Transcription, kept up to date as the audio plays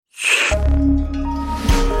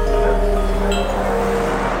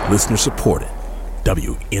Listener supported.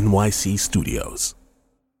 WNYC Studios.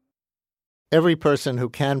 Every person who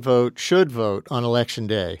can vote should vote on Election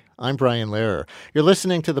Day. I'm Brian Lehrer. You're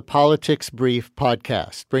listening to the Politics Brief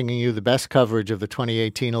podcast, bringing you the best coverage of the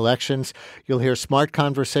 2018 elections. You'll hear smart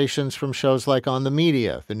conversations from shows like On the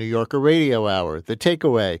Media, the New Yorker Radio Hour, The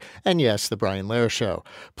Takeaway, and yes, The Brian Lehrer Show.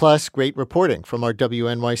 Plus, great reporting from our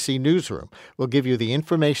WNYC newsroom. We'll give you the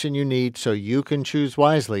information you need so you can choose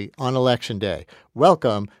wisely on Election Day.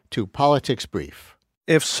 Welcome to Politics Brief.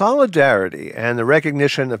 If solidarity and the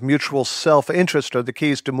recognition of mutual self-interest are the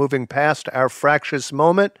keys to moving past our fractious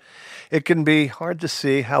moment, it can be hard to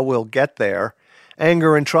see how we'll get there.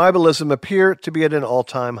 Anger and tribalism appear to be at an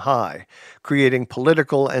all-time high, creating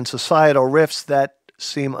political and societal rifts that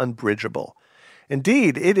seem unbridgeable.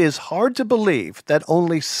 Indeed, it is hard to believe that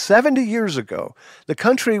only 70 years ago, the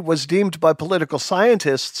country was deemed by political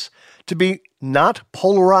scientists to be not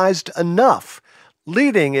polarized enough,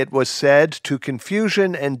 leading, it was said, to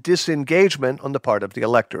confusion and disengagement on the part of the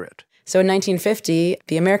electorate. So in 1950,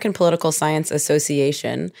 the American Political Science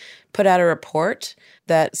Association put out a report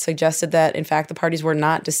that suggested that, in fact, the parties were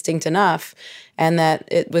not distinct enough and that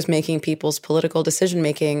it was making people's political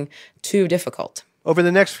decision-making too difficult. Over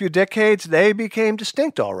the next few decades, they became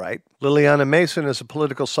distinct, all right. Liliana Mason is a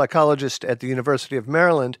political psychologist at the University of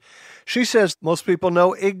Maryland. She says most people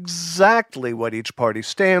know exactly what each party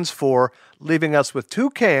stands for, leaving us with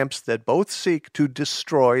two camps that both seek to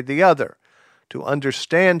destroy the other. To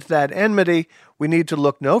understand that enmity, we need to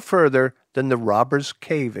look no further than the Robbers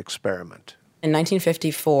Cave experiment. In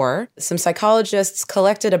 1954, some psychologists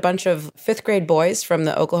collected a bunch of fifth-grade boys from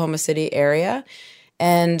the Oklahoma City area,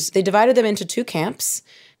 and they divided them into two camps,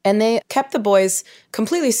 and they kept the boys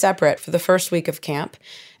completely separate for the first week of camp.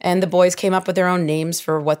 And the boys came up with their own names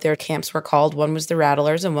for what their camps were called. One was the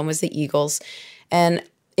Rattlers and one was the Eagles. And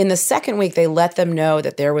in the second week, they let them know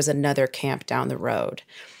that there was another camp down the road.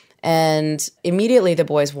 And immediately the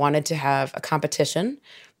boys wanted to have a competition.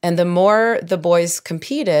 And the more the boys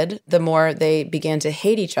competed, the more they began to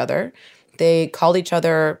hate each other. They called each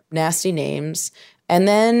other nasty names. And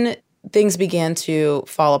then things began to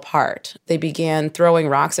fall apart. They began throwing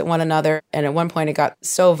rocks at one another, and at one point it got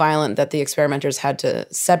so violent that the experimenters had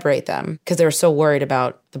to separate them because they were so worried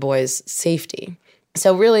about the boys' safety.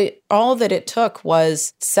 So really, all that it took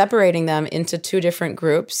was separating them into two different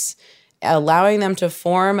groups, allowing them to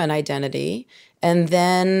form an identity, and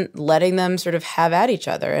then letting them sort of have at each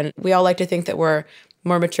other. And we all like to think that we're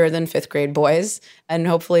more mature than fifth grade boys, and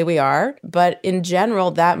hopefully we are. But in general,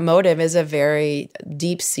 that motive is a very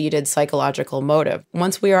deep-seated psychological motive.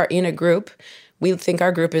 Once we are in a group, we think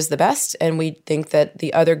our group is the best, and we think that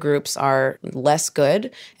the other groups are less good.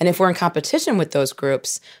 And if we're in competition with those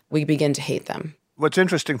groups, we begin to hate them. What's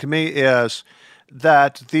interesting to me is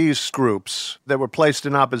that these groups that were placed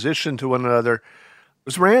in opposition to one another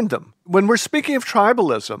was random. When we're speaking of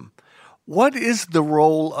tribalism, what is the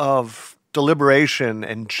role of deliberation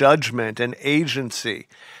and judgment and agency?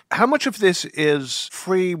 How much of this is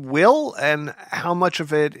free will and how much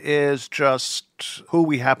of it is just who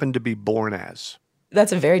we happen to be born as?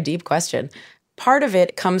 That's a very deep question. Part of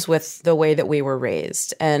it comes with the way that we were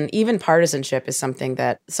raised. And even partisanship is something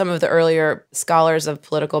that some of the earlier scholars of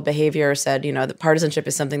political behavior said, that partisanship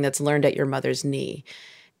is something that's learned at your mother's knee.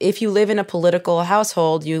 If you live in a political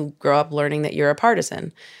household, you grow up learning that you're a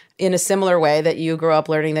partisan, in a similar way that you grow up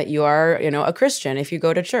learning that you are, a Christian if you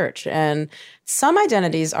go to church. And some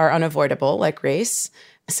identities are unavoidable, like race.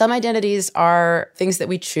 Some identities are things that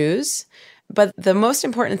we choose. But the most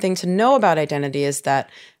important thing to know about identity is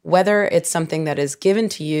that whether it's something that is given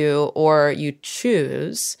to you or you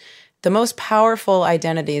choose, the most powerful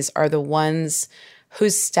identities are the ones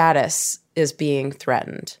whose status is being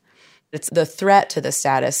threatened. It's the threat to the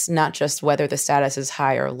status, not just whether the status is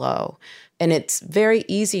high or low. And it's very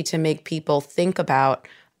easy to make people think about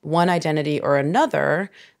one identity or another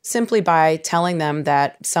simply by telling them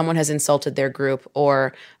that someone has insulted their group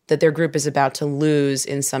or that their group is about to lose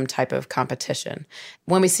in some type of competition.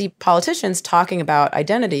 When we see politicians talking about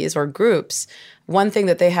identities or groups, one thing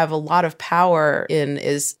that they have a lot of power in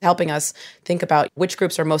is helping us think about which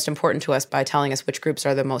groups are most important to us by telling us which groups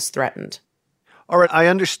are the most threatened. All right, I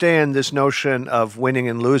understand this notion of winning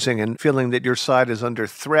and losing and feeling that your side is under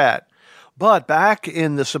threat. But back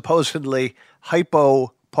in the supposedly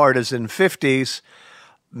hypo-partisan 50s,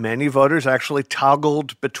 many voters actually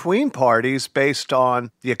toggled between parties based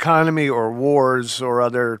on the economy or wars or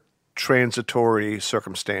other transitory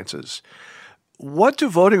circumstances. What do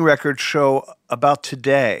voting records show about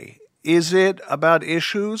today? Is it about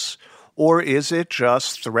issues or is it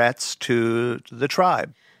just threats to the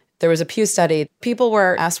tribe? There was a Pew study. People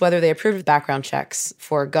were asked whether they approved background checks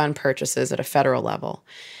for gun purchases at a federal level.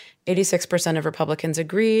 86% of Republicans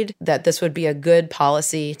agreed that this would be a good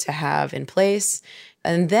policy to have in place.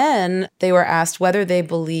 And then they were asked whether they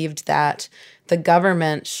believed that the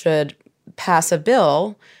government should pass a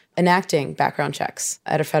bill enacting background checks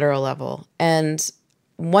at a federal level. And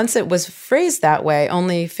once it was phrased that way,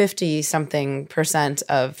 only 50-something%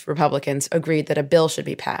 of Republicans agreed that a bill should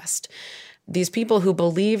be passed. These people who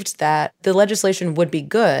believed that the legislation would be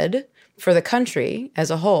good for the country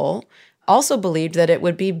as a whole also believed that it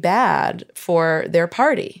would be bad for their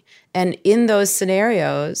party. And in those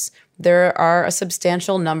scenarios, there are a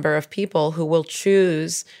substantial number of people who will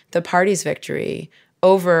choose the party's victory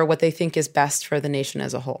over what they think is best for the nation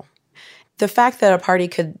as a whole. The fact that a party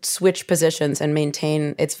could switch positions and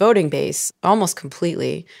maintain its voting base almost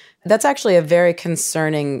completely, that's actually a very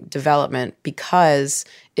concerning development because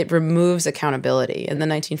it removes accountability. In the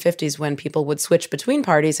 1950s, when people would switch between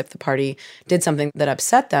parties if the party did something that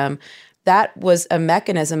upset them, that was a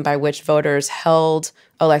mechanism by which voters held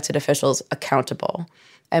elected officials accountable.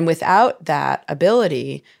 And without that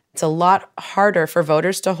ability, it's a lot harder for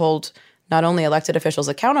voters to hold not only elected officials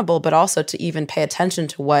accountable, but also to even pay attention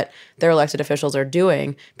to what their elected officials are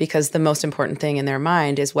doing, because the most important thing in their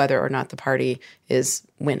mind is whether or not the party is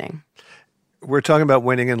winning. We're talking about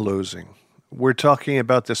winning and losing. We're talking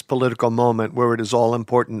about this political moment where it is all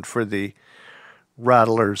important for the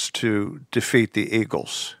Rattlers to defeat the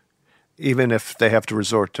Eagles, even if they have to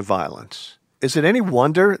resort to violence. Is it any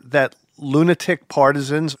wonder that lunatic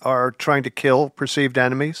partisans are trying to kill perceived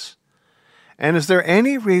enemies? And is there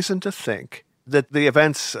any reason to think that the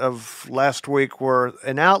events of last week were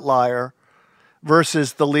an outlier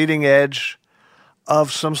versus the leading edge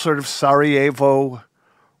of some sort of Sarajevo,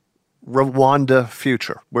 Rwanda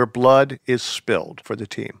future where blood is spilled for the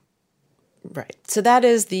team? Right. So that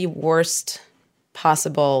is the worst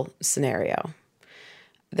possible scenario.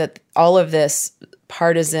 That all of this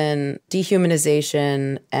partisan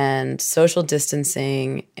dehumanization and social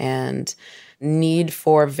distancing and need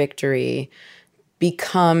for victory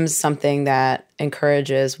becomes something that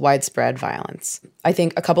encourages widespread violence. I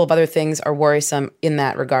think a couple of other things are worrisome in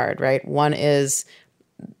that regard, right? One is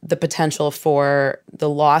the potential for the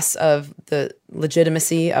loss of the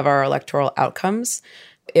legitimacy of our electoral outcomes.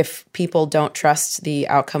 If people don't trust the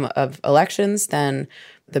outcome of elections, then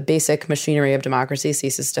the basic machinery of democracy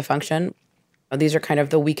ceases to function. These are kind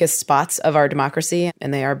of the weakest spots of our democracy,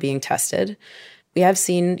 and they are being tested. We have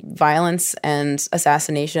seen violence and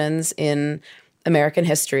assassinations in American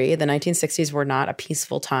history. The 1960s were not a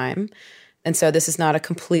peaceful time. And so this is not a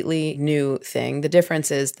completely new thing. The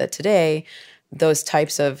difference is that today, those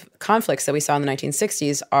types of conflicts that we saw in the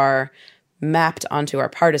 1960s are mapped onto our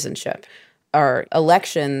partisanship. Our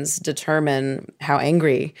elections determine how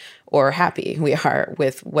angry or happy we are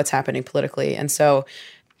with what's happening politically. And so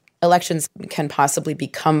elections can possibly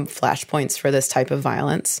become flashpoints for this type of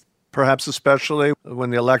violence. Perhaps especially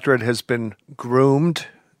when the electorate has been groomed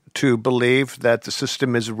to believe that the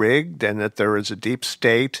system is rigged and that there is a deep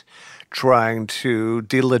state trying to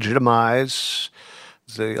delegitimize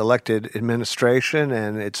the elected administration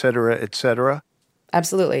and et cetera, et cetera.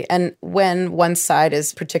 Absolutely. And when one side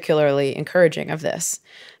is particularly encouraging of this,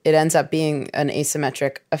 it ends up being an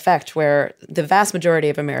asymmetric effect where the vast majority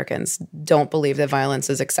of Americans don't believe that violence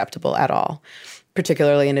is acceptable at all,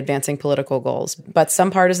 particularly in advancing political goals. But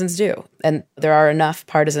some partisans do. And there are enough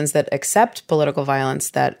partisans that accept political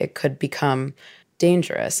violence that it could become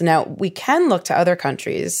dangerous. Now, we can look to other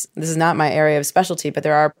countries. This is not my area of specialty, but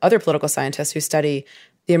there are other political scientists who study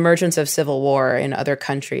the emergence of civil war in other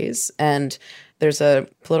countries. And there's a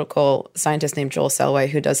political scientist named Joel Selway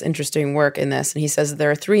who does interesting work in this. And he says that there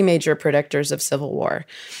are three major predictors of civil war.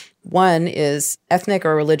 One is ethnic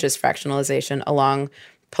or religious fractionalization along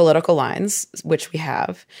political lines, which we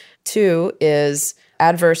have. Two is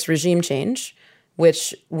adverse regime change,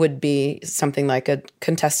 which would be something like a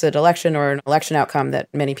contested election or an election outcome that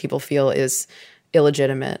many people feel is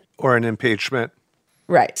illegitimate. Or an impeachment.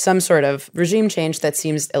 Right, some sort of regime change that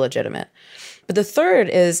seems illegitimate. But the third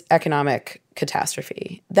is economic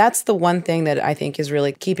catastrophe. That's the one thing that I think is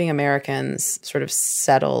really keeping Americans sort of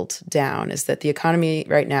settled down, is that the economy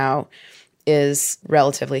right now is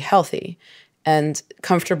relatively healthy, and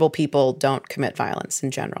comfortable people don't commit violence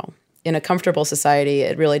in general. In a comfortable society,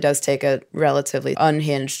 it really does take a relatively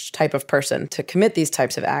unhinged type of person to commit these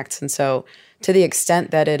types of acts. And so to the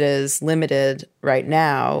extent that it is limited right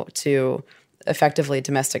now to effectively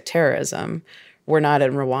domestic terrorism, we're not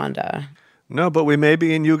in Rwanda. No, but we may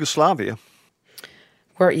be in Yugoslavia.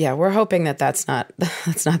 We're hoping that that's not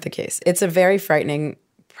the case. It's a very frightening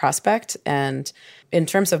prospect, and in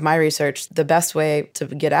terms of my research, the best way to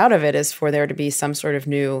get out of it is for there to be some sort of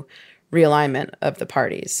new realignment of the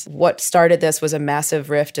parties. What started this was a massive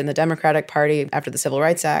rift in the Democratic Party after the Civil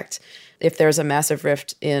Rights Act. If there's a massive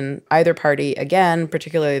rift in either party again,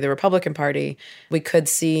 particularly the Republican Party, we could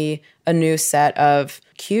see a new set of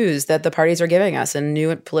cues that the parties are giving us and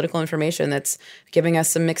new political information that's giving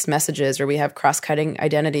us some mixed messages, or we have cross-cutting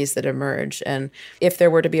identities that emerge. And if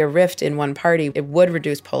there were to be a rift in one party, it would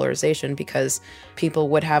reduce polarization because people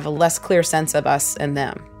would have a less clear sense of us and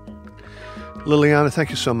them. Liliana,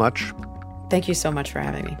 thank you so much. Thank you so much for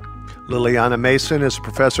having me. Liliana Mason is a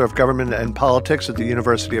professor of government and politics at the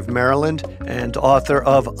University of Maryland and author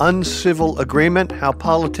of Uncivil Agreement: How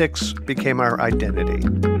Politics Became Our Identity.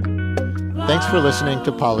 Thanks for listening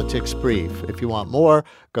to Politics Brief. If you want more,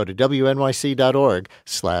 go to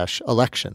wnyc.org/election.